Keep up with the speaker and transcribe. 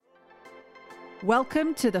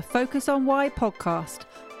Welcome to the Focus on Why podcast.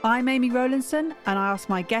 I'm Amy Rowlandson and I ask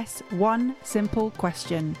my guests one simple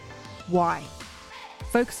question. Why?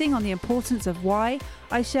 Focusing on the importance of why,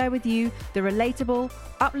 I share with you the relatable,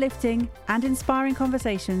 uplifting and inspiring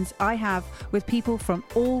conversations I have with people from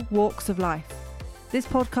all walks of life. This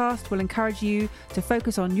podcast will encourage you to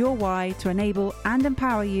focus on your why to enable and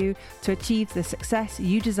empower you to achieve the success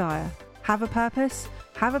you desire. Have a purpose,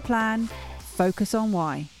 have a plan, focus on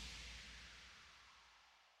why.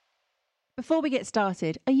 Before we get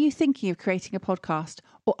started, are you thinking of creating a podcast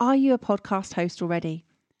or are you a podcast host already?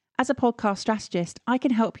 As a podcast strategist, I can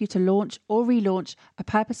help you to launch or relaunch a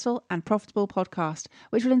purposeful and profitable podcast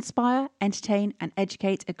which will inspire, entertain and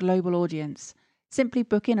educate a global audience. Simply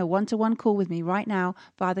book in a one-to-one call with me right now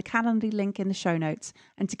via the Calendly link in the show notes,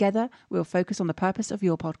 and together we'll focus on the purpose of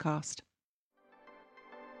your podcast.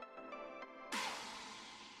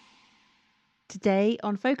 Today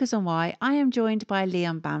on Focus on Why, I am joined by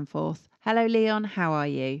Leon Bamforth. Hello, Leon. How are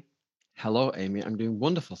you? Hello, Amy. I'm doing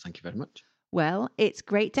wonderful. Thank you very much. Well, it's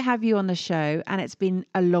great to have you on the show, and it's been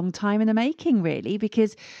a long time in the making, really,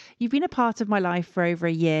 because you've been a part of my life for over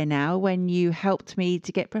a year now when you helped me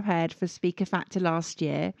to get prepared for Speaker Factor last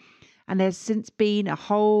year. And there's since been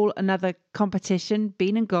another competition,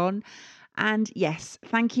 been and gone. And yes,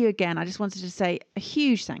 thank you again. I just wanted to say a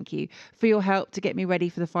huge thank you for your help to get me ready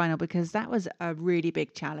for the final, because that was a really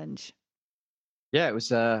big challenge. Yeah, it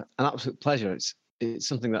was an absolute pleasure. It's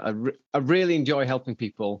something that I really enjoy helping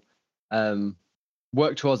people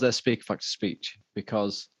work towards their Speaker Factor speech,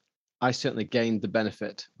 because I certainly gained the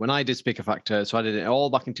benefit when I did Speaker Factor. So I did it all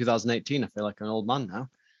back in 2018. I feel like an old man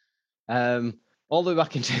now. All the way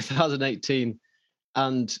back in 2018.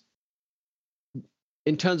 And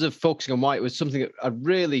in terms of focusing on why, it was something that I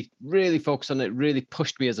really, really focused on. It really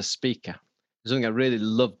pushed me as a speaker. It's something I really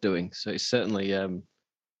loved doing. So it's certainly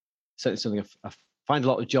something I find a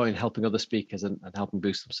lot of joy in helping other speakers and helping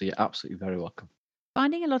boost them. So you're absolutely very welcome.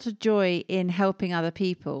 Finding a lot of joy in helping other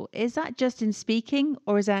people, is that just in speaking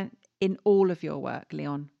or is that in all of your work,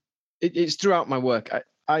 Leon? It's throughout my work.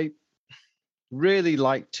 I really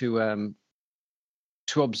like to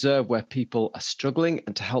observe where people are struggling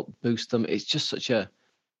and to help boost them. It's just such a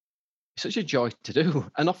joy to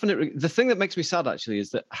do. And often the thing that makes me sad actually is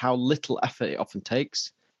that how little effort it often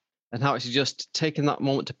takes, and how it's just taking that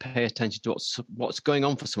moment to pay attention to what's going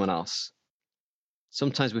on for someone else.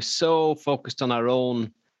 Sometimes we're so focused on our own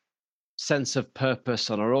sense of purpose,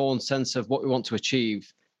 on our own sense of what we want to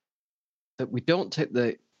achieve, that we don't take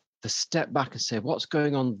the step back and say, what's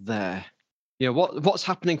going on there? You know, what's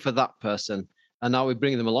happening for that person? And are we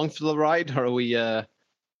bringing them along for the ride, or are we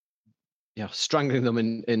strangling them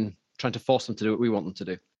in trying to force them to do what we want them to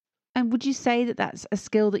do? And would you say that that's a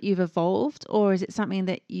skill that you've evolved, or is it something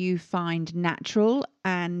that you find natural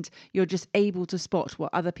and you're just able to spot what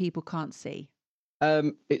other people can't see?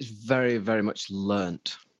 It's very, very much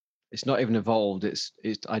learnt. It's not even evolved. There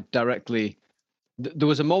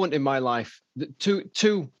was a moment in my life,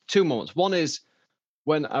 two moments. One is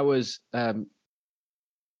when I was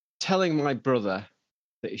telling my brother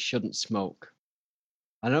that he shouldn't smoke.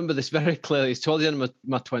 I remember this very clearly. It's towards the end of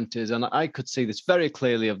my 20s, and I could see this very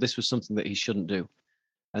clearly of this was something that he shouldn't do.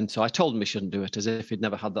 And so I told him he shouldn't do it, as if he'd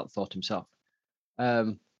never had that thought himself.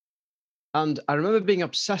 And I remember being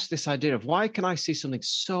obsessed with this idea of, why can I see something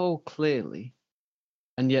so clearly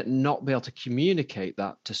and yet not be able to communicate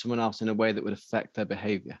that to someone else in a way that would affect their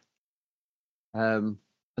behavior? And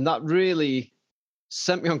that really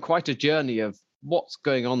sent me on quite a journey of what's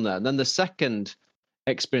going on there. And then the second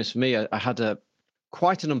experience for me, I had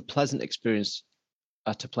quite an unpleasant experience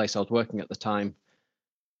at a place I was working at the time.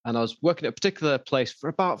 And I was working at a particular place for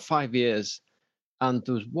about 5 years. And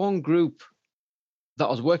there was one group that I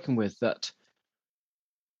was working with that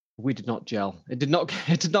we did not gel. It did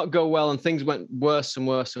not go well, and things went worse and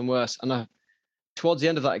worse and worse. And towards the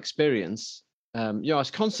end of that experience, I was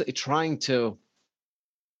constantly trying to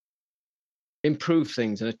improve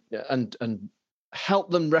things and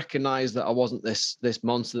help them recognize that I wasn't this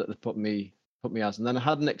monster that they put me as. And then I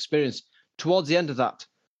had an experience towards the end of that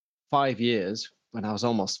 5 years, when I was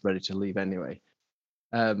almost ready to leave anyway,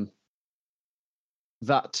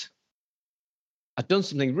 that I'd done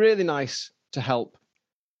something really nice to help,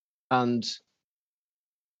 and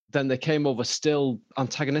then they came over still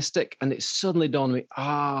antagonistic, and it suddenly dawned on me,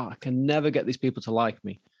 I can never get these people to like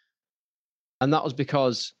me. And that was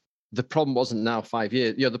because the problem wasn't now 5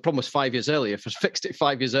 years. The problem was 5 years earlier. If I fixed it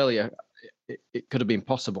 5 years earlier, it could have been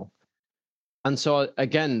possible. And so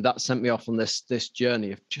again, that sent me off on this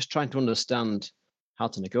journey of just trying to understand how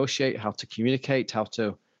to negotiate, how to communicate, how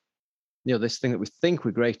to, this thing that we think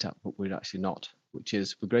we're great at, but we're actually not. which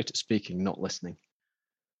is we're great at speaking, not listening.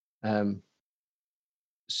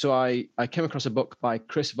 So I came across a book by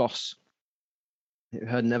Chris Voss, who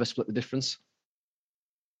had Never Split the Difference.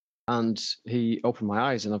 And he opened my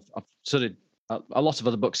eyes, and I've studied a lot of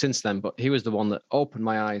other books since then, but he was the one that opened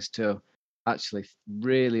my eyes to actually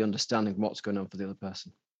really understanding what's going on for the other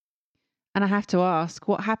person. And I have to ask,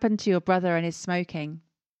 what happened to your brother and his smoking?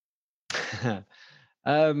 I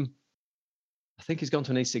think he's gone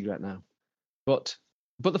to an e-cigarette now. But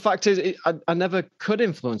the fact is, I never could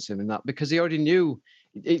influence him in that, because he already knew.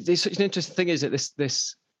 It's such an interesting thing, is it?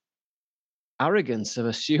 This arrogance of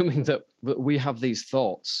assuming that we have these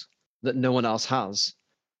thoughts that no one else has,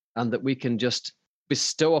 and that we can just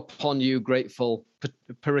bestow upon you, grateful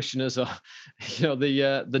parishioners, or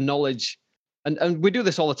the knowledge. And we do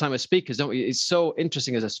this all the time as speakers, don't we? It's so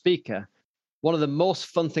interesting as a speaker. One of the most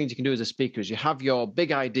fun things you can do as a speaker is you have your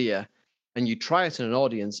big idea and you try it in an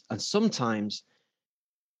audience, and sometimes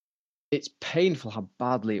it's painful how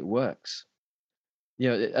badly it works.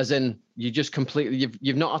 As in you just completely,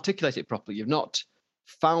 you've not articulated it properly. You've not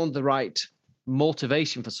found the right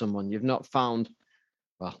motivation for someone. You've not found,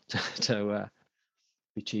 well, to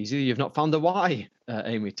be cheesy, you've not found the why,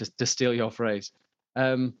 Amy, to steal your phrase.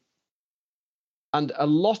 And a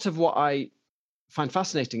lot of what I find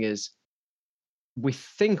fascinating is we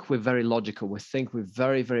think we're very logical. We think we're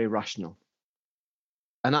very, very rational.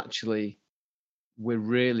 And actually, we're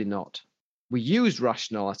really not. We use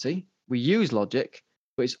rationality, we use logic,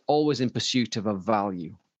 but it's always in pursuit of a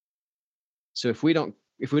value. So if we don't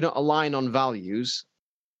align on values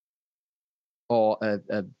or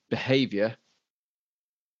a behavior,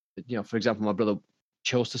 for example, my brother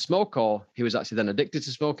chose to smoke, or he was actually then addicted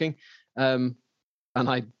to smoking, and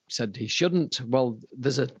I said he shouldn't. Well,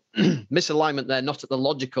 there's a misalignment there, not at the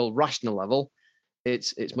logical, rational level.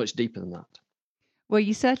 It's much deeper than that. Well,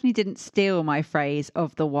 you certainly didn't steal my phrase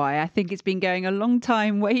of the why. I think it's been going a long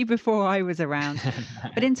time, way before I was around.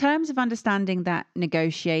 But in terms of understanding that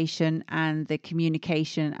negotiation and the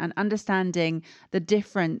communication and understanding the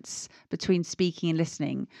difference between speaking and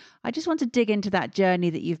listening, I just want to dig into that journey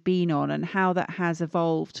that you've been on and how that has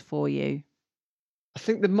evolved for you. I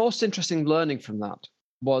think the most interesting learning from that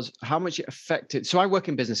was how much it affected. So I work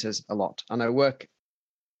in businesses a lot, and I work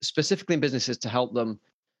specifically in businesses to help them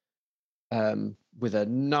with a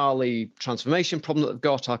gnarly transformation problem that they've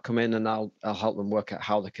got. I'll come in and I'll help them work out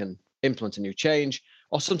how they can implement a new change,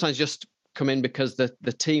 or sometimes just come in because the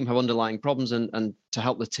team have underlying problems, and to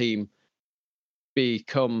help the team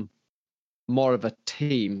become more of a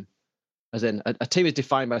team, as in a team is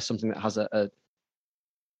defined by something that has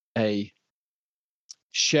a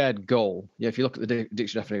shared goal. If you look at the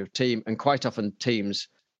dictionary definition of team, and quite often teams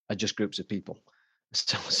are just groups of people.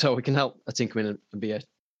 So we can help a team come in and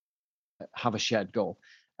have a shared goal.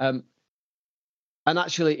 And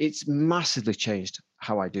actually, it's massively changed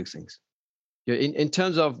how I do things. In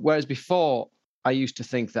terms of, whereas before I used to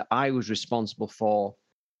think that I was responsible for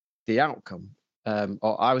the outcome,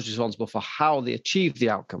 or I was responsible for how they achieved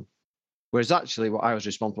the outcome. Whereas actually what I was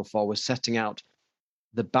responsible for was setting out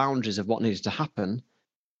the boundaries of what needed to happen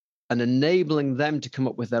and enabling them to come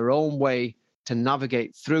up with their own way to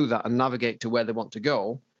navigate through that and navigate to where they want to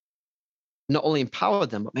go. Not only empowered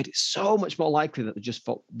them, but made it so much more likely that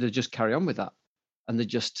they just carry on with that, and they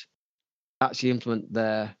just actually implement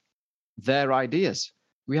their ideas.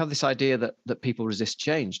 We have this idea that people resist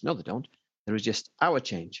change. No, they don't. They resist our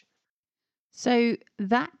change. So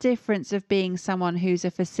that difference of being someone who's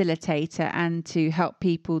a facilitator and to help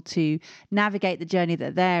people to navigate the journey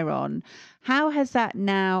that they're on, how has that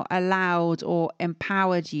now allowed or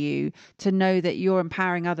empowered you to know that you're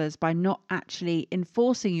empowering others by not actually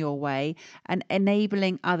enforcing your way and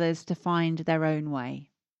enabling others to find their own way?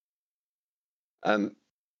 I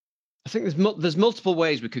think there's multiple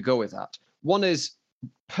ways we could go with that. One is,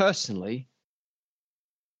 personally,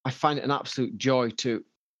 I find it an absolute joy to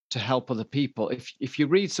help other people. If you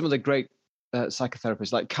read some of the great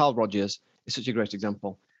psychotherapists, like Carl Rogers is such a great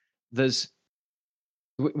example.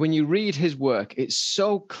 When you read his work, it's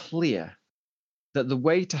so clear that the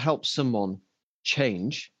way to help someone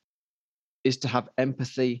change is to have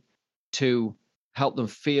empathy, to help them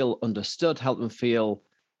feel understood, help them feel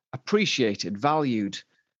appreciated, valued.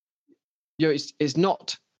 It's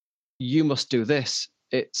not you must do this.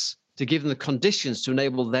 It's to give them the conditions to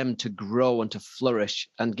enable them to grow and to flourish,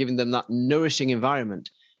 and giving them that nourishing environment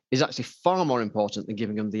is actually far more important than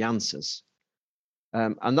giving them the answers.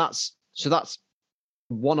 And that's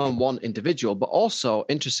one-on-one individual, but also,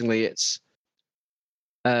 interestingly, it's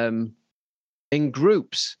in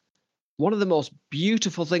groups. One of the most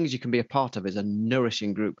beautiful things you can be a part of is a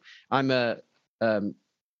nourishing group. I'm a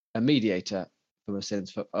mediator, for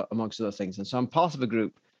resilience, amongst other things. And so I'm part of a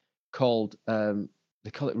group called,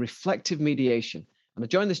 they call it reflective mediation. And I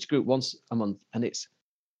join this group once a month, and it's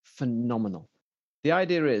phenomenal. The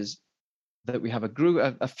idea is that we have a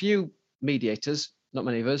group, a few mediators, not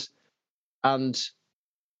many of us, and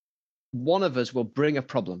one of us will bring a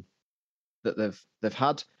problem that they've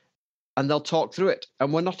had, and they'll talk through it.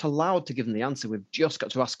 And we're not allowed to give them the answer. We've just got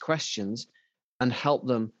to ask questions and help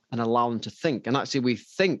them and allow them to think. And actually, we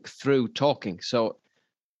think through talking. So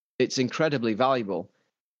it's incredibly valuable.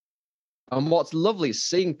 And what's lovely is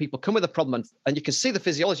seeing people come with a problem, and you can see the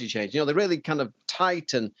physiology change. They're really kind of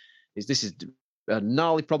tight, and this is a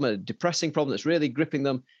gnarly problem, a depressing problem that's really gripping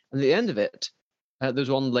them. And at the end of it, there was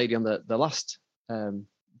one lady on the last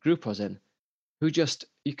group I was in who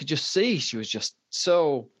you could just see she was just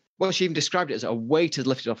so, well, she even described it as a weight had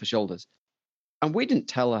lifted off her shoulders. And we didn't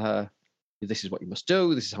tell her, this is what you must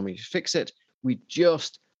do, this is how you fix it. We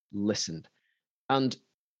just listened. And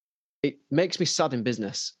it makes me sad in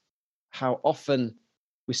business how often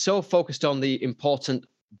we're so focused on the important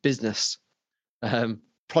business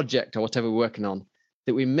project or whatever we're working on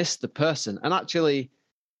that we miss the person. And actually,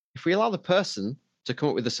 if we allow the person to come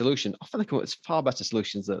up with a solution, often they come up with far better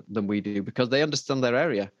solutions than we do, because they understand their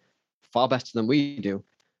area far better than we do.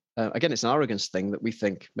 Again, it's an arrogance thing that we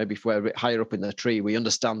think maybe if we're a bit higher up in the tree, we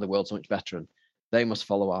understand the world so much better, and they must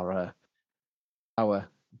follow our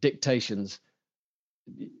dictations.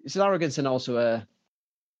 It's an arrogance, and also a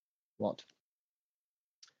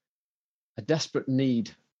desperate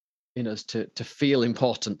need in us to feel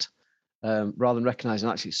important, rather than recognizing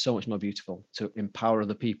actually it's so much more beautiful to empower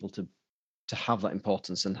other people to have that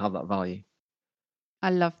importance and have that value. I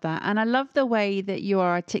love that. And I love the way that you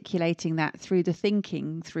are articulating that through the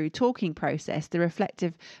thinking, through talking process, the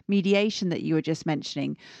reflective mediation that you were just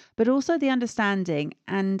mentioning, but also the understanding.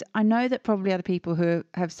 And I know that probably other people who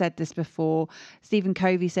have said this before. Stephen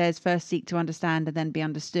Covey says, first seek to understand and then be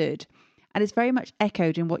understood. And it's very much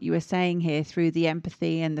echoed in what you were saying here through the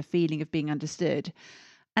empathy and the feeling of being understood.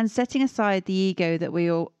 And setting aside the ego that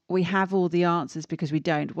we have all the answers because we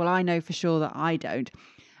don't. Well, I know for sure that I don't.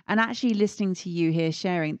 And actually listening to you here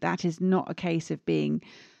sharing, that is not a case of being,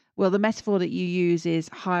 well, the metaphor that you use is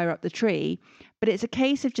higher up the tree, but it's a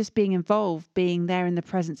case of just being involved, being there in the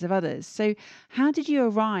presence of others. So how did you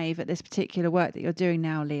arrive at this particular work that you're doing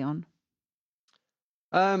now, Leon?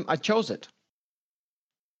 I chose it.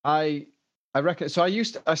 I reckon. So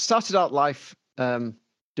I started out life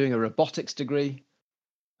doing a robotics degree,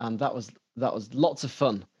 and that was lots of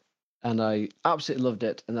fun, and I absolutely loved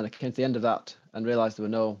it. And then I came to the end of that and realized there were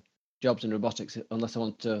no jobs in robotics unless I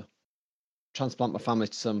wanted to transplant my family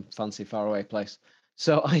to some fancy faraway place.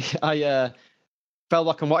 So I fell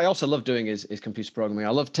back on what I also love doing is computer programming. I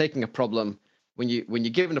love taking a problem when you're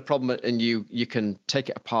given a problem and you can take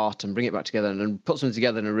it apart and bring it back together and put something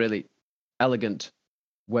together in a really elegant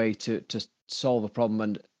way to solve a problem.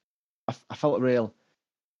 And I felt a real,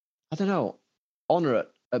 I don't know, honor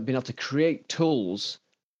at being able to create tools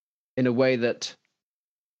in a way that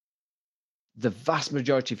the vast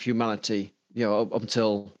majority of humanity, up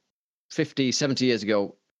until 50, 70 years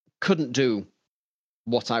ago, couldn't do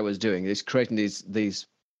what I was doing, is creating these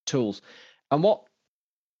tools. And what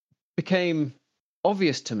became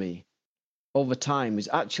obvious to me over time is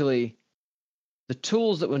actually the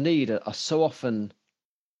tools that we need are so often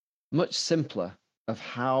much simpler of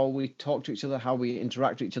how we talk to each other, how we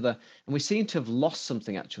interact with each other. And we seem to have lost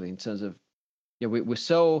something actually in terms of, we're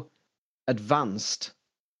so advanced,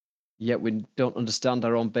 yet we don't understand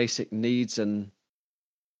our own basic needs. And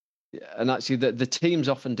actually the teams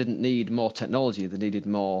often didn't need more technology, they needed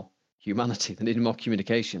more humanity, they needed more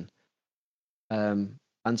communication. And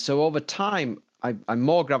so over time, I'm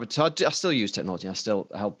more gravitated. So I still use technology, I still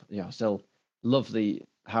help, I still love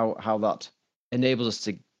how that enables us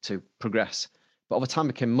to progress. But over time, I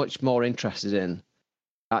became much more interested in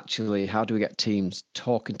actually how do we get teams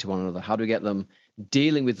talking to one another? How do we get them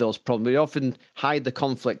dealing with those problems? We often hide the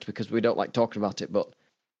conflict because we don't like talking about it, but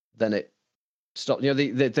then it stops.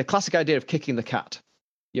 The classic idea of kicking the cat.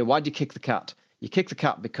 Why do you kick the cat? You kick the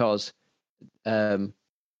cat because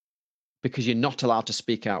you're not allowed to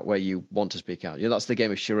speak out where you want to speak out. That's the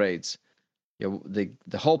game of charades. The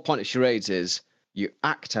whole point of charades is you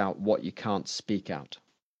act out what you can't speak out.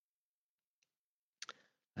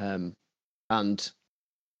 And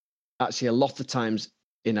actually, a lot of times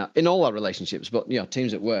in all our relationships, but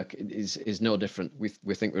teams at work is no different.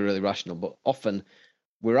 We think we're really rational, but often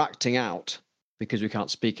we're acting out because we can't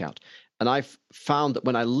speak out. And I've found that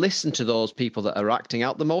when I listen to those people that are acting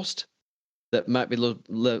out the most, that might be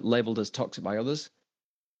labeled as toxic by others,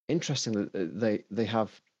 interestingly, they have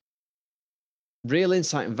real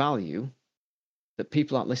insight and value that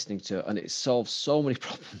people aren't listening to, and it solves so many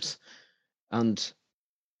problems. And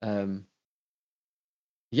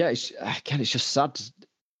yeah, it's just sad.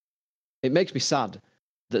 It makes me sad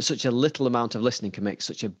that such a little amount of listening can make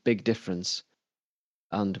such a big difference,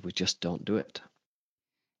 and we just don't do it.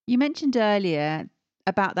 You mentioned earlier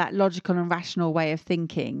about that logical and rational way of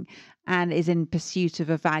thinking and is in pursuit of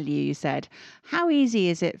a value, you said. How easy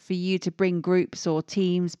is it for you to bring groups or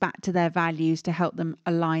teams back to their values to help them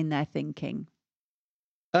align their thinking?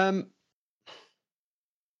 It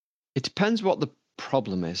depends what the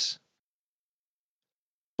problem is,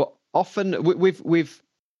 but often we've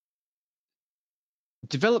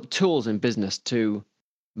developed tools in business to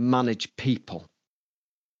manage people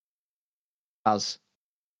as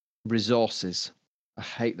resources. I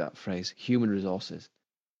hate that phrase, human resources.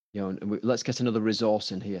 Let's get another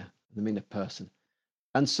resource in here. I mean a person.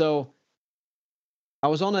 And so I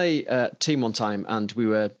was on a team one time, and we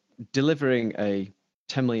were delivering a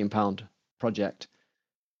 £10 million project,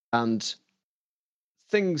 and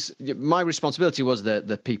my responsibility was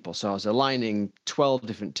the people. So I was aligning 12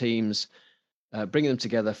 different teams, bringing them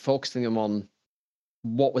together, focusing them on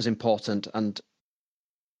what was important. And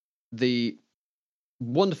the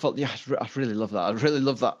wonderful, I really love that. I really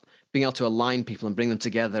love that, being able to align people and bring them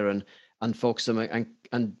together and focus them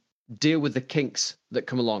and deal with the kinks that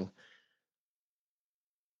come along.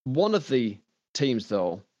 One of the teams,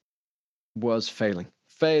 though, was failing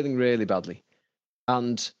really badly.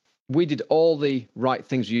 And we did all the right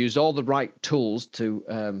things. We used all the right tools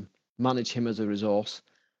to manage him as a resource.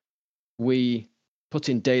 We put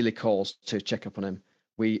in daily calls to check up on him.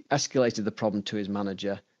 We escalated the problem to his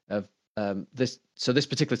manager of this. So this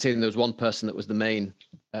particular team, there was one person that was the main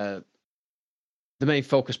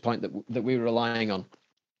focus point that we were relying on.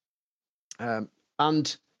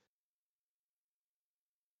 And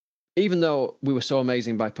even though we were so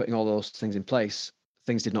amazing by putting all those things in place,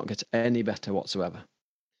 things did not get any better whatsoever.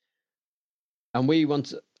 And we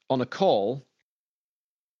went on a call,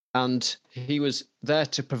 and he was there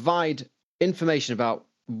to provide information about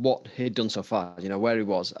what he'd done so far, where he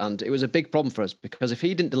was. And it was a big problem for us, because if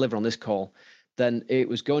he didn't deliver on this call, then it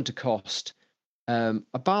was going to cost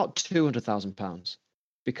about £200,000,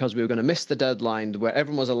 because we were going to miss the deadline where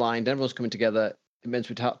everyone was aligned, everyone was coming together. It meant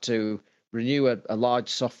we'd had to renew a large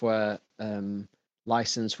software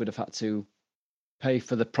license. We'd have had to pay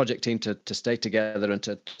for the project team to stay together and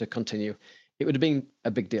to continue. It would have been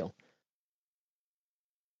a big deal.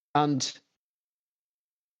 And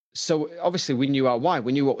so obviously we knew our why.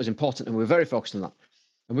 We knew what was important, and we were very focused on that.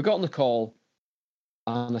 And we got on the call,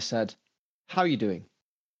 and I said, "How are you doing?"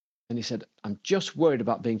 And he said, "I'm just worried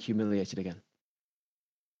about being humiliated again."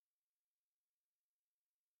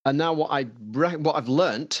 And now what I've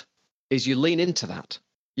learnt is you lean into that.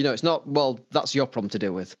 It's not, well, that's your problem to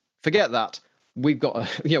deal with. Forget that. We've got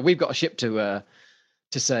a ship to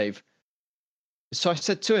save. So I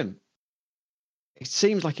said to him, "It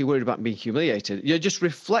seems like you're worried about being humiliated. You're just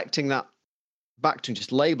reflecting that back to him,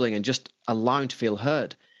 just labeling and just allowing to feel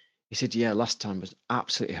heard." He said, "Yeah, last time was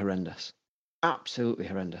absolutely horrendous. Absolutely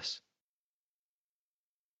horrendous."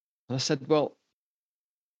 And I said, "Well,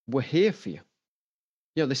 we're here for you.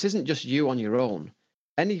 This isn't just you on your own.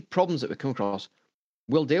 Any problems that we come across,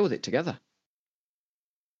 we'll deal with it together."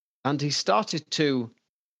 And he started to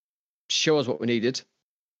show us what we needed,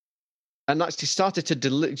 and actually started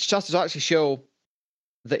to actually show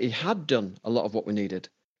that he had done a lot of what we needed.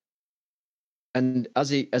 And as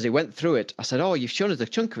he went through it, I said, "Oh, you've shown us a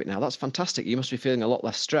chunk of it now. That's fantastic. You must be feeling a lot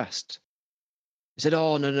less stressed." He said,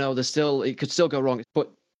 "Oh, no, it could still go wrong."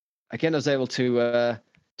 But again, I was able to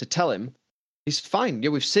tell him he's fine. Yeah,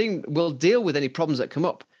 we'll deal with any problems that come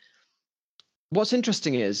up. What's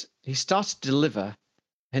interesting is he started to deliver,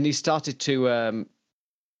 and he started to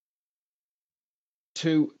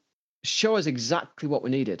show us exactly what we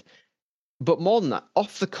needed. But more than that,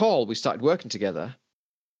 off the call, we started working together,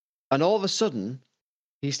 and all of a sudden,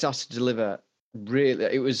 he started to deliver. Really,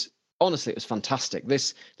 it was fantastic.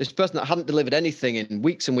 This person that hadn't delivered anything in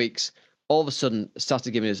weeks and weeks, all of a sudden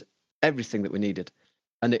started giving us everything that we needed,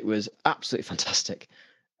 and it was absolutely fantastic.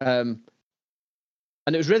 And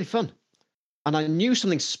it was really fun. And I knew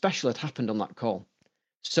something special had happened on that call.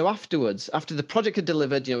 So afterwards, after the project had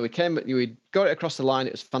delivered, we got it across the line.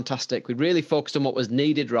 It was fantastic. We really focused on what was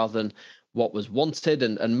needed rather than what was wanted,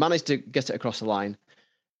 and managed to get it across the line.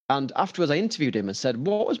 And afterwards, I interviewed him and said,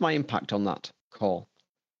 "What was my impact on that call?"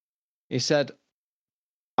 He said,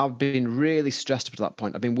 "I've been really stressed up to that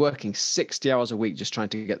point. I've been working 60 hours a week just trying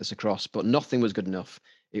to get this across, but nothing was good enough.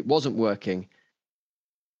 It wasn't working.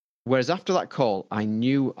 Whereas after that call, I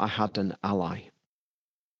knew I had an ally."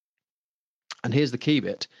 And here's the key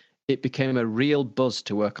bit. it became a real buzz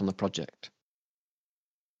to work on the project.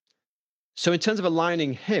 So in terms of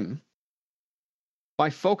aligning him, by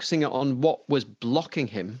focusing on what was blocking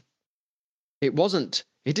him,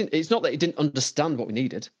 it's not that he didn't understand what we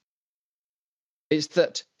needed. It's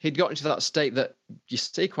that he'd got into that state that you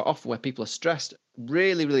see quite often where people are stressed,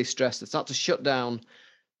 really, really stressed. They start to shut down.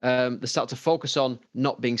 They start to focus on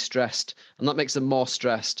not being stressed, and that makes them more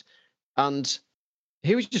stressed. And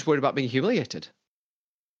he was just worried about being humiliated.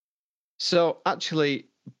 So actually,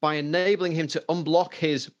 by enabling him to unblock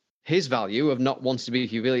his value of not wanting to be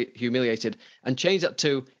humiliated and change that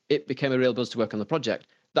to it became a real buzz to work on the project,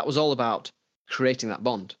 that was all about creating that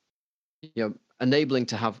bond. Enabling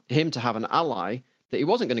him to have an ally that he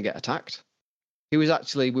wasn't going to get attacked. We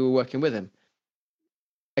were working with him.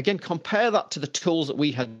 Again, compare that to the tools that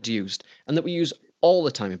we had used and that we use all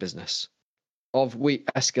the time in business. We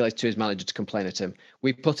escalate to his manager to complain at him.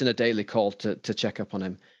 We put in a daily call to check up on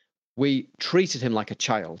him. We treated him like a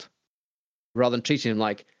child rather than treating him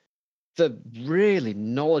like the really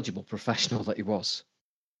knowledgeable professional that he was.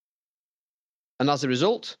 And as a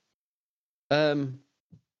result, it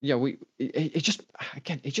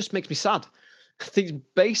just makes me sad. These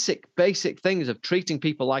basic things of treating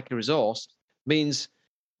people like a resource means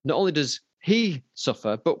not only does he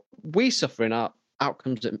suffer, but we suffer in our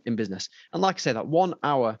outcomes in business. And like I say, that 1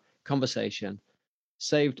 hour conversation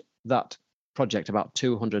saved that project about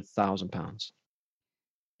 £200,000.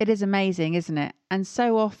 It is amazing, isn't it? And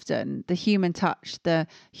so often the human touch, the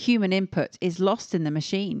human input is lost in the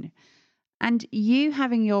machine. And you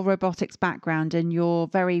having your robotics background and your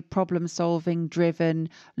very problem-solving, driven,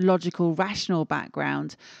 logical, rational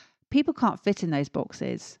background, people can't fit in those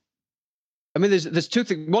boxes. I mean, there's two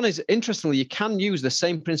things. One is, interestingly, you can use the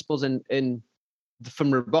same principles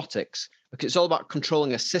from robotics, because it's all about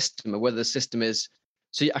controlling a system or whether the system is.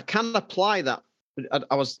 So I can apply that.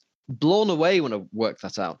 I was blown away when I worked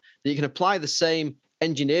that out, that you can apply the same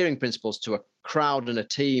engineering principles to a crowd and a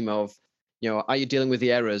team of, are you dealing with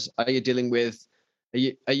the errors? Are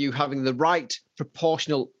you having the right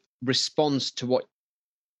proportional response to what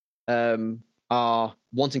are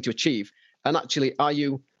wanting to achieve? And actually,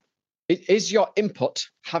 is your input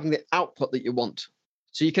having the output that you want?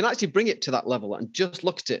 So you can actually bring it to that level and just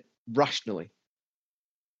look at it rationally.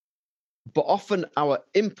 But often our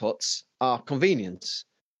inputs are convenience,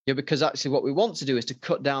 because actually what we want to do is to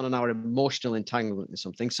cut down on our emotional entanglement in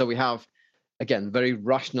something. So we have, again, very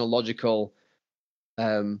rational, logical.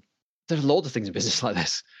 There's loads of things in business like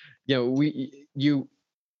this. You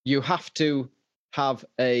have to have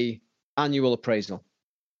a annual appraisal.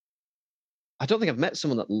 I don't think I've met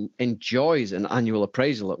someone that enjoys an annual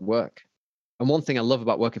appraisal at work. And one thing I love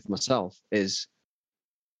about working for myself is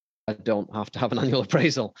I don't have to have an annual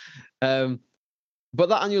appraisal. But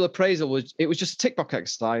that annual appraisal was just a tick box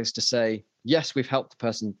exercise to say, yes, we've helped the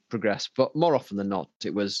person progress. But more often than not,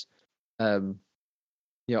 it was, all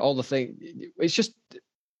the thing. It's just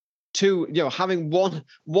having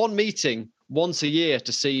one meeting once a year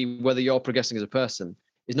to see whether you're progressing as a person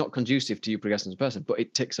is not conducive to you progressing as a person, but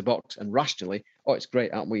it ticks a box. And rationally, it's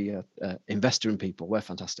great, aren't we? Investor in people, we're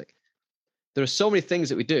fantastic. There are so many things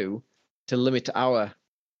that we do to limit our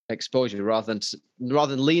exposure rather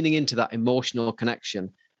than leaning into that emotional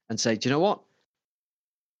connection and say, do you know what?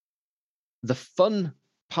 The fun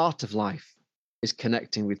part of life is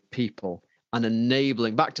connecting with people and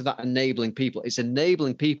enabling people. It's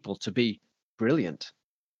enabling people to be brilliant.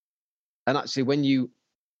 And actually, when you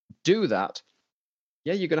do that,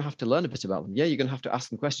 you're going to have to learn a bit about them. You're going to have to ask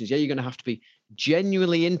them questions. You're going to have to be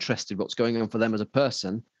genuinely interested in what's going on for them as a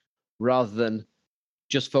person, rather than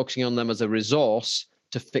just focusing on them as a resource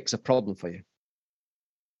to fix a problem for you.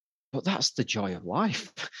 But that's the joy of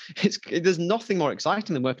life. There's nothing more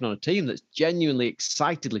exciting than working on a team that's genuinely,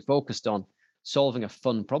 excitedly focused on solving a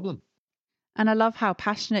fun problem. And I love how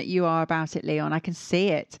passionate you are about it, Leon. I can see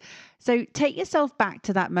it. So take yourself back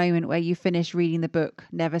to that moment where you finished reading the book,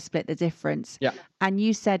 Never Split the Difference. Yeah. And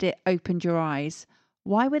you said it opened your eyes.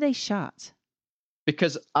 Why were they shut?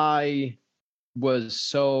 Because I was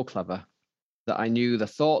so clever that I knew the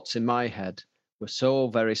thoughts in my head were so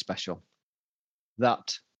very special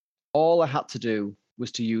that all I had to do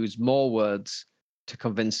was to use more words to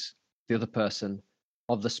convince the other person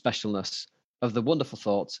of the specialness of the wonderful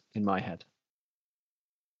thoughts in my head.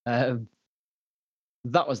 That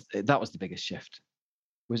was the biggest shift.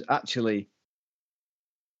 Was actually,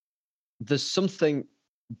 there's something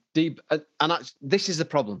deep, and this is the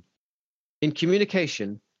problem in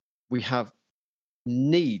communication. We have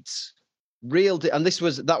needs, and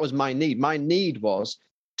that was my need. My need was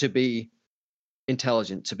to be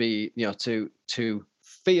intelligent, to be, to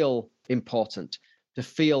feel important, to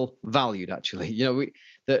feel valued. Actually,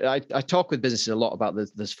 I talk with businesses a lot about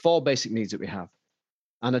there's 4 basic needs that we have,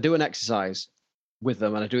 and I do an exercise with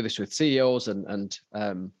them, and I do this with CEOs and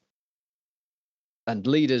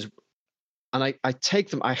leaders, and I take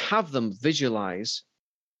them, I have them visualize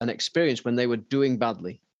an experience when they were doing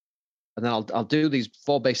badly, and then I'll do these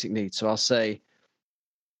 4 basic needs. So I'll say,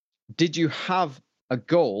 did you have a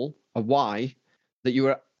goal, a why, that you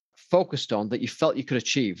were focused on, that you felt you could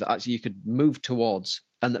achieve, that actually you could move towards,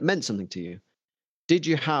 and that meant something to you? Did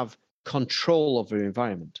you have control over your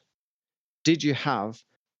environment? Did you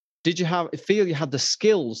feel you had the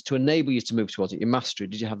skills to enable you to move towards it, your mastery?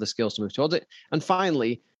 Did you have the skills to move towards it? And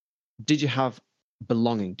finally, did you have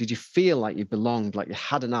belonging? Did you feel like you belonged, like you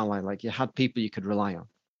had an ally, like you had people you could rely on?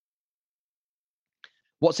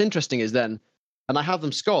 What's interesting is then, and I have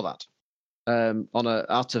them score that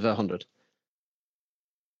out of 100.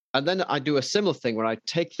 And then I do a similar thing where I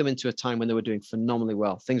take them into a time when they were doing phenomenally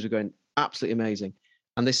well. Things were going absolutely amazing.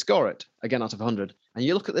 And they score it, again, out of 100. And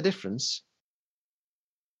you look at the difference.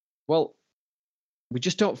 Well, we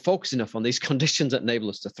just don't focus enough on these conditions that enable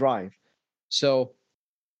us to thrive. So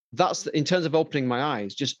that's, in terms of opening my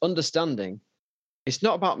eyes, just understanding it's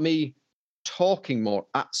not about me talking more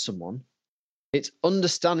at someone. It's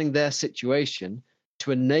understanding their situation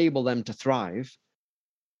to enable them to thrive.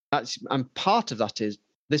 And part of that is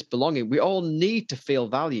this belonging. We all need to feel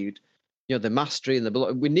valued, the mastery and the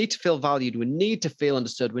belonging. We need to feel valued. We need to feel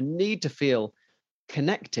understood. We need to feel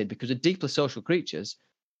connected, because we're deeply social creatures.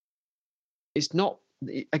 It's not,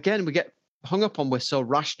 again, we get hung up on we're so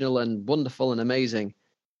rational and wonderful and amazing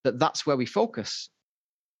that's where we focus.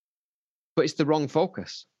 But it's the wrong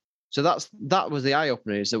focus. So that was the eye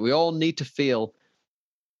opener, is that we all need to feel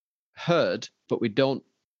heard, but we don't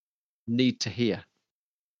need to hear.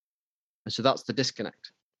 And so that's the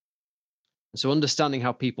disconnect. And so understanding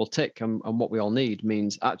how people tick and what we all need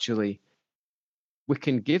means actually we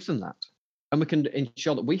can give them that, and we can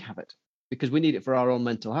ensure that we have it, because we need it for our own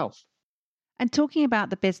mental health. And talking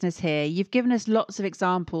about the business here, you've given us lots of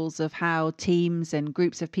examples of how teams and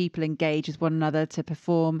groups of people engage with one another to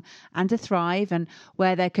perform and to thrive, and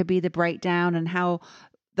where there could be the breakdown and how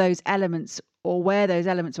those elements, or where those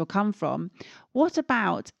elements will come from. What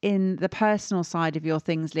about in the personal side of your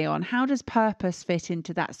things, Leon? How does purpose fit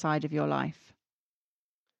into that side of your life?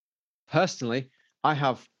 Personally, I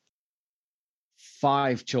have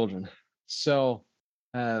 5 children. So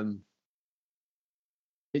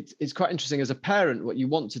it's quite interesting. As a parent, what you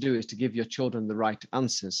want to do is to give your children the right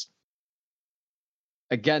answers.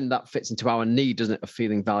 Again, that fits into our need, doesn't it, of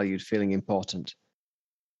feeling valued, feeling important.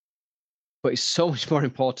 But it's so much more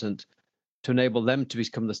important to enable them to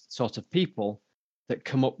become the sort of people that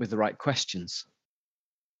come up with the right questions.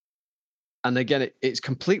 And again, it's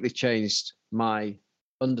completely changed my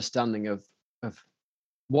understanding of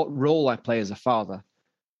what role I play as a father,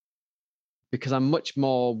 because I'm much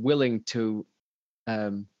more willing to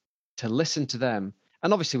listen to them.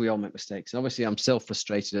 And obviously we all make mistakes. And obviously I'm still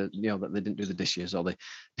frustrated, that they didn't do the dishes, or they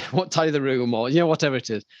won't tidy the room, or, whatever it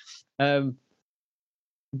is.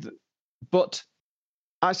 But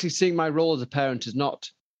actually seeing my role as a parent is not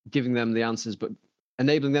giving them the answers, but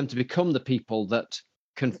enabling them to become the people that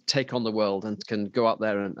can take on the world and can go out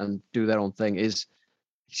there and do their own thing. It's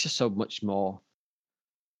just so much more,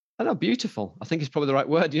 I don't know, beautiful. I think it's probably the right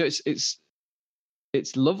word.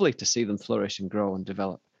 It's lovely to see them flourish and grow and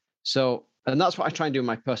develop. So, and that's what I try and do in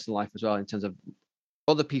my personal life as well, in terms of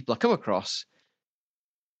other people I come across.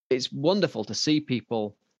 It's wonderful to see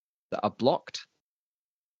people that are blocked,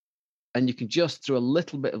 and you can just, through a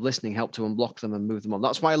little bit of listening, help to unblock them and move them on.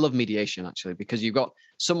 That's why I love mediation, actually, because you've got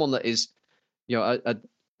someone that is, a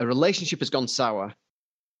relationship has gone sour,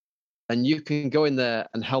 and you can go in there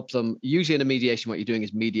and help them. Usually in a mediation, what you're doing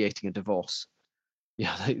is mediating a divorce.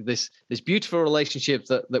 This beautiful relationship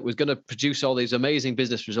that was going to produce all these amazing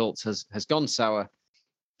business results has gone sour.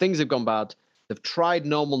 Things have gone bad. They've tried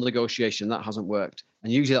normal negotiation. That hasn't worked.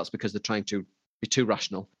 And usually that's because they're trying to be too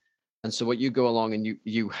rational. And so what you go along and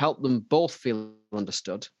you help them both feel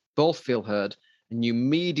understood, both feel heard, and you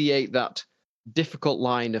mediate that difficult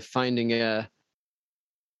line of finding a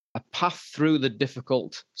path through the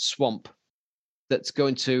difficult swamp that's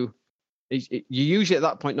going to, you're usually at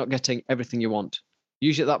that point not getting everything you want.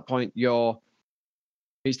 Usually at that point,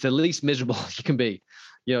 it's the least miserable you can be.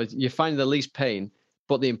 You're finding the least pain.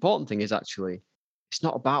 But the important thing is actually, it's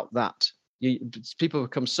not about that. People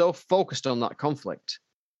become so focused on that conflict,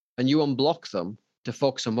 and you unblock them to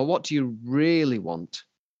focus on, well, what do you really want?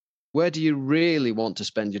 Where do you really want to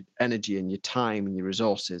spend your energy and your time and your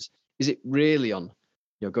resources? Is it really on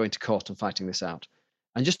going to court and fighting this out?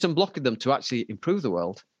 And just unblocking them to actually improve the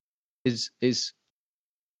world is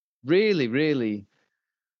really, really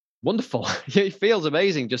wonderful. It feels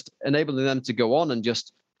amazing just enabling them to go on and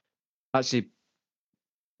just actually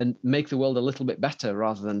and make the world a little bit better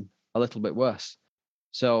rather than a little bit worse.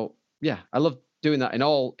 So yeah, I love doing that in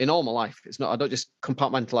all my life. It's not, I don't just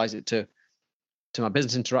compartmentalize it to my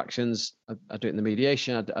business interactions. I do it in the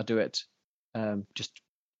mediation. I do it just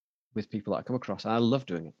with people that I come across. And I love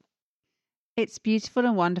doing it. It's beautiful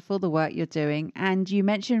and wonderful the work you're doing. And you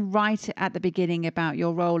mentioned right at the beginning about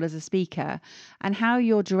your role as a speaker and how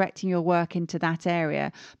you're directing your work into that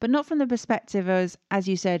area, but not from the perspective as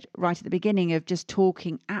you said right at the beginning, of just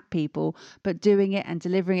talking at people, but doing it and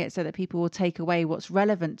delivering it so that people will take away what's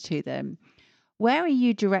relevant to them. Where are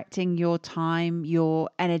you directing your time, your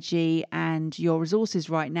energy, and your resources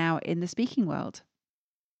right now in the speaking world?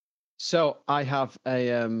 So I have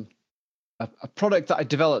a product that I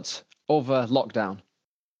developed over lockdown,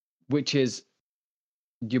 which is,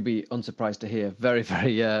 you'll be unsurprised to hear, very,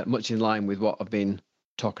 very much in line with what I've been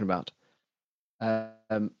talking about.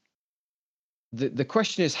 Um, the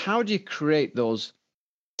question is, how do you create those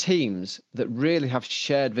teams that really have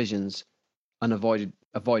shared visions and avoid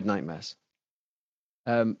nightmares?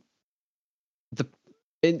 Um, the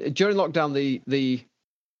During lockdown, the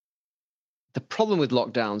problem with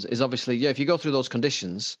lockdowns is obviously, yeah, if you go through those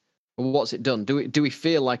conditions, well, what's it done? Do we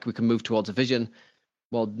feel like we can move towards a vision?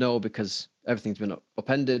 Well, no, because everything's been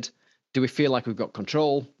upended. Do we feel like we've got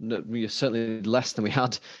control? No, we're certainly less than we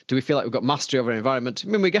had. Do we feel like we've got mastery over our environment? I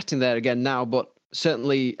mean, we're getting there again now, but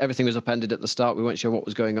certainly everything was upended at the start. We weren't sure what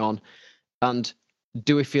was going on. And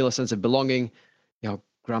do we feel a sense of belonging?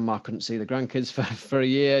 Grandma couldn't see the grandkids for a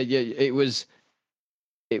year. Yeah, it was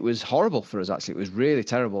horrible for us, actually. It was really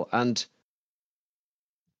terrible. And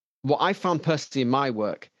what I found personally in my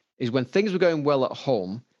work is when things were going well at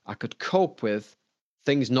home, I could cope with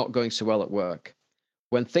things not going so well at work.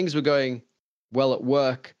 When things were going well at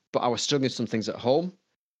work, but I was struggling with some things at home,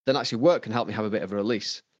 then actually work can help me have a bit of a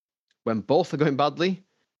release. When both are going badly,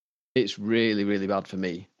 it's really, really bad for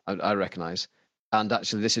me, I recognize. And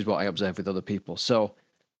actually, this is what I observe with other people. So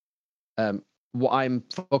what I'm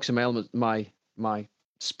focusing my element, my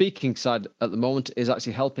speaking side at the moment is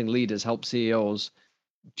actually helping leaders, help CEOs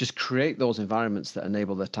just create those environments that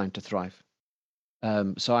enable their time to thrive.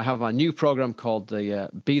 So I have a new program called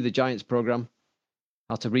the Be the Giants program,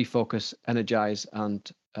 how to refocus, energize,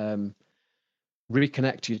 and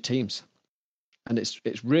reconnect your teams. And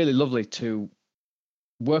it's really lovely to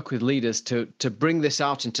work with leaders to bring this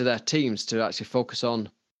out into their teams, to actually focus on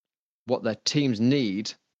what their teams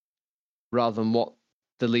need rather than what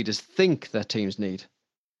the leaders think their teams need.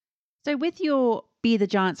 So, with your Be the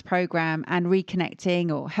Giants program and reconnecting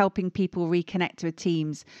or helping people reconnect with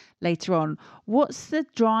teams later on, what's the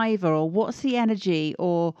driver or what's the energy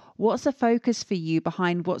or what's the focus for you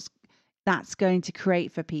behind that's going to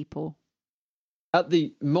create for people? At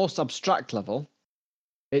the most abstract level,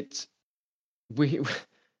 it's we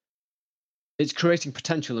it's creating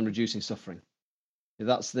potential and reducing suffering.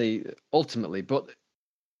 That's the ultimately, but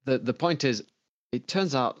the point is, it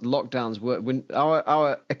turns out lockdowns work when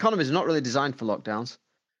our economy is not really designed for lockdowns,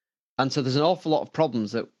 and so there's an awful lot of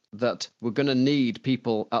problems that we're going to need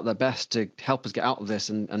people at their best to help us get out of this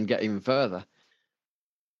and get even further.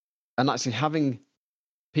 And actually having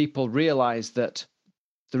people realize that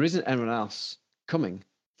there isn't anyone else coming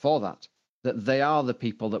for that they are the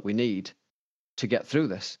people that we need to get through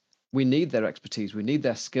this. We need their expertise, we need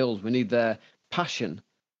their skills, we need their passion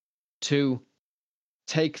to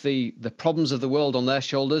take the problems of the world on their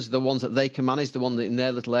shoulders, the ones that they can manage, the one in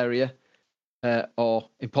their little area or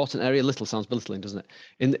important area. Little sounds belittling, doesn't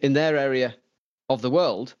it? In their area of the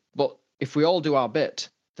world. But if we all do our bit,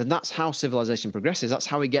 then that's how civilization progresses. That's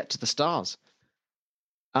how we get to the stars.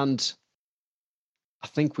 And I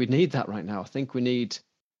think we need that right now. I think we need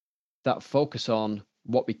that focus on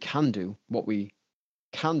what we can do, what we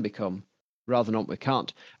can become, rather than what we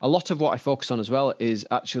can't. A lot of what I focus on as well is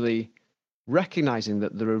actually recognizing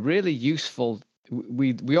that there are really useful.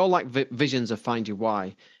 We all like visions of find your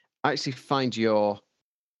why. Actually, find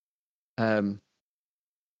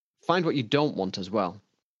what you don't want as well.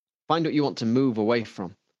 Find what you want to move away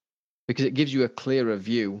from, because it gives you a clearer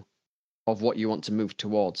view of what you want to move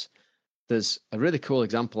towards. There's a really cool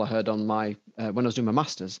example I heard on my when I was doing my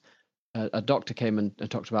masters. A doctor came and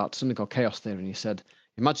talked about something called chaos theory, and he said,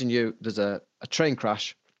 imagine there's a train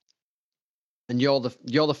crash, and you're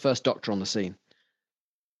the first doctor on the scene,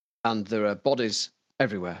 and there are bodies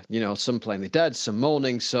everywhere. Some plainly dead, some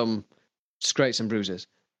mourning, some scrapes and bruises.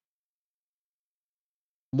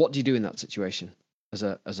 What do you do in that situation as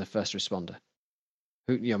a first responder?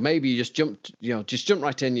 Who maybe you just jump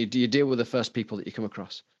right in. You deal with the first people that you come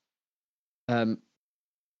across.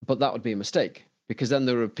 But that would be a mistake, because then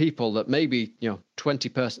there are people that maybe 20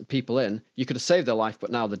 people in, you could have saved their life,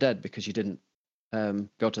 but now they're dead because you didn't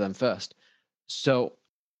go to them first. So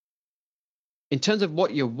in terms of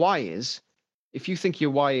what your why is, if you think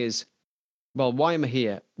your why is, well, why am I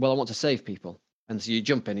here? Well, I want to save people. And so you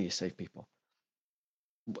jump in and you save people.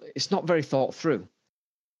 It's not very thought through.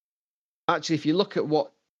 Actually, if you look at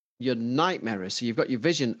what your nightmare is, so you've got your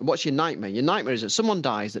vision, what's your nightmare? Your nightmare is that someone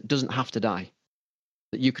dies that doesn't have to die,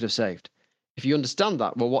 that you could have saved. If you understand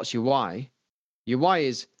that, well, what's your why? Your why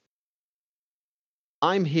is,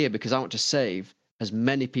 I'm here because I want to save as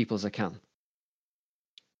many people as I can.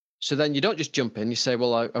 So then you don't just jump in, you say,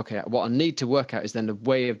 well, okay, what I need to work out is then a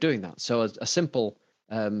way of doing that. So a simple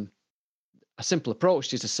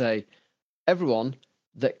approach is to say, everyone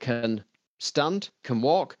that can stand, can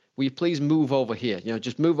walk, will you please move over here?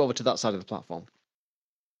 Just move over to that side of the platform.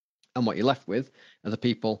 And what you're left with are the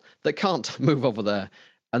people that can't move over there,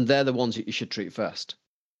 and they're the ones that you should treat first.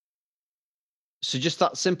 So just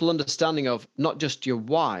that simple understanding of not just your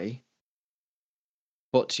why,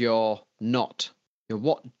 but your not.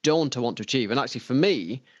 What don't I want to achieve? And actually, for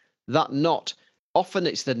me, that not, often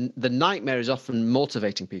it's the nightmare is often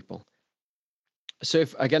motivating people. So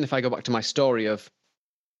if I go back to my story of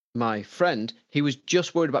my friend, he was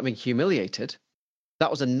just worried about being humiliated.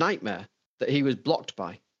 That was a nightmare that he was blocked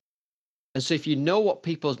by. And so if you know what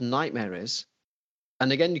people's nightmare is,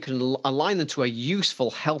 and again, you can align them to a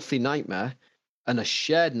useful, healthy nightmare and a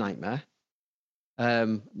shared nightmare.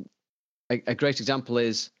 A great example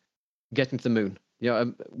is getting to the moon.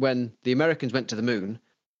 When the Americans went to the moon,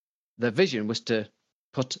 their vision was to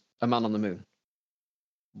put a man on the moon.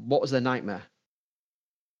 What was their nightmare?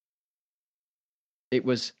 It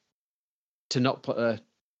was to not put a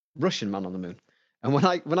Russian man on the moon. And when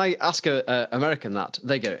I ask an American that,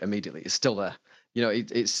 they get it immediately. It's still there.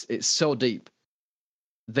 It's so deep.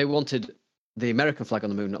 They wanted the American flag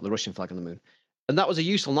on the moon, not the Russian flag on the moon. And that was a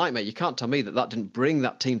useful nightmare. You can't tell me that didn't bring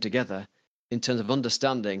that team together in terms of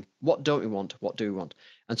understanding what don't we want, what do we want.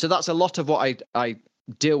 And so that's a lot of what I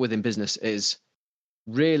deal with in business, is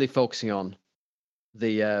really focusing on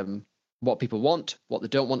the what people want, what they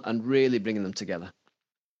don't want, and really bringing them together.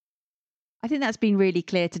 I think that's been really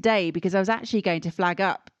clear today, because I was actually going to flag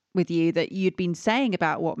up with you that you'd been saying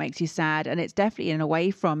about what makes you sad, and it's definitely an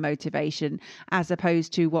away from motivation as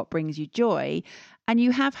opposed to what brings you joy. And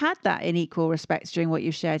you have had that in equal respects during what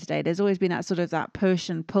you've shared today. There's always been that sort of that push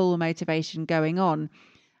and pull motivation going on.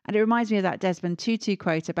 And it reminds me of that Desmond Tutu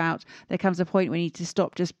quote about there comes a point when you need to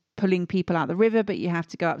stop just pulling people out the river, but you have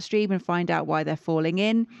to go upstream and find out why they're falling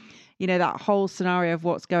in. That whole scenario of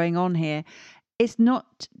what's going on here. It's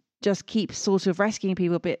not just keep sort of rescuing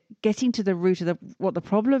people, but getting to the root of what the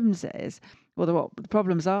problems is, or what the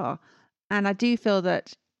problems are. And I do feel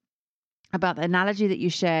that about the analogy that you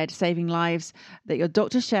shared, saving lives, that your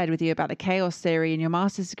doctor shared with you about the chaos theory in your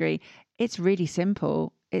master's degree, it's really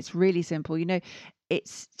simple. It's really simple.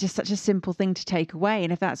 It's just such a simple thing to take away.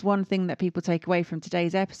 And if that's one thing that people take away from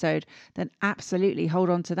today's episode, then absolutely hold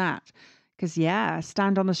on to that. Because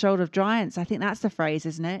stand on the shoulder of giants. I think that's the phrase,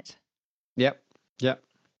 isn't it? Yep.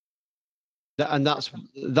 And that's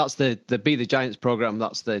the Be the Giants program.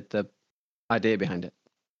 That's the idea behind it.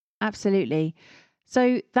 Absolutely.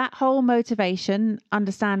 So that whole motivation,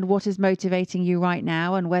 understand what is motivating you right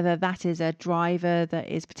now, and whether that is a driver that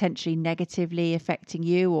is potentially negatively affecting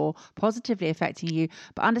you or positively affecting you,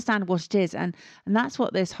 but understand what it is. And that's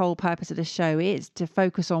what this whole purpose of the show is, to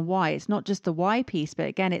focus on why. It's not just the why piece, but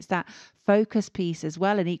again, it's that focus piece as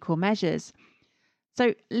well in equal measures.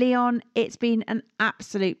 So, Leon, it's been an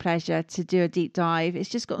absolute pleasure to do a deep dive. It's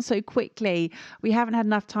just gone so quickly. We haven't had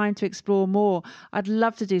enough time to explore more. I'd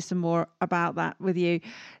love to do some more about that with you.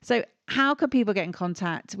 So how can people get in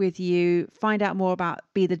contact with you, find out more about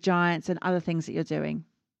Be the Giants and other things that you're doing?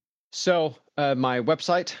 So my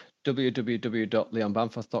website,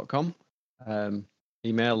 www.leonbamforth.com.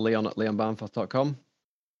 Email leon@leonbamforth.com.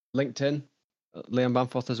 LinkedIn, Leon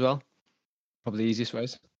Bamforth as well. Probably the easiest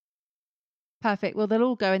ways. Perfect. Well, they'll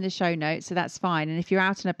all go in the show notes, so that's fine. And if you're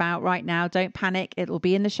out and about right now, don't panic. It'll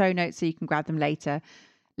be in the show notes so you can grab them later.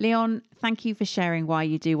 Leon, thank you for sharing why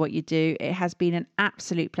you do what you do. It has been an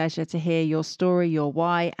absolute pleasure to hear your story, your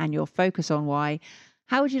why, and your focus on why.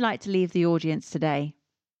 How would you like to leave the audience today?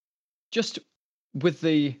 Just with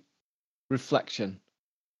the reflection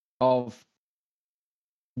of,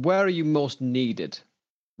 where are you most needed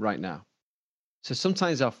right now? So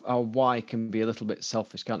sometimes our why can be a little bit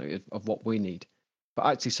selfish, can't it, of what we need. But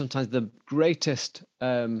actually, sometimes the greatest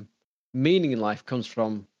meaning in life comes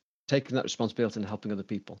from taking that responsibility and helping other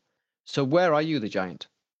people. So where are you the giant?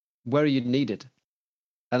 Where are you needed?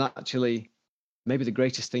 And actually, maybe the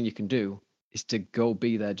greatest thing you can do is to go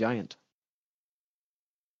be their giant.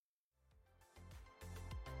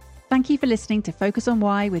 Thank you for listening to Focus on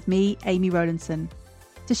Why with me, Amy Rowlandson.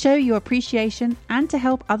 To show your appreciation and to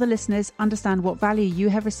help other listeners understand what value you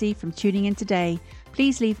have received from tuning in today,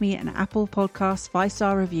 please leave me an Apple Podcasts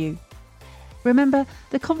 5-star review. Remember,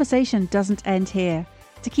 the conversation doesn't end here.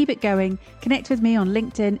 To keep it going, connect with me on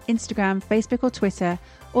LinkedIn, Instagram, Facebook or Twitter,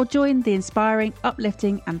 or join the inspiring,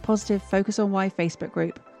 uplifting and positive Focus on Why Facebook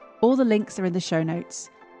group. All the links are in the show notes.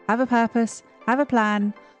 Have a purpose, have a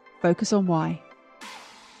plan, focus on why.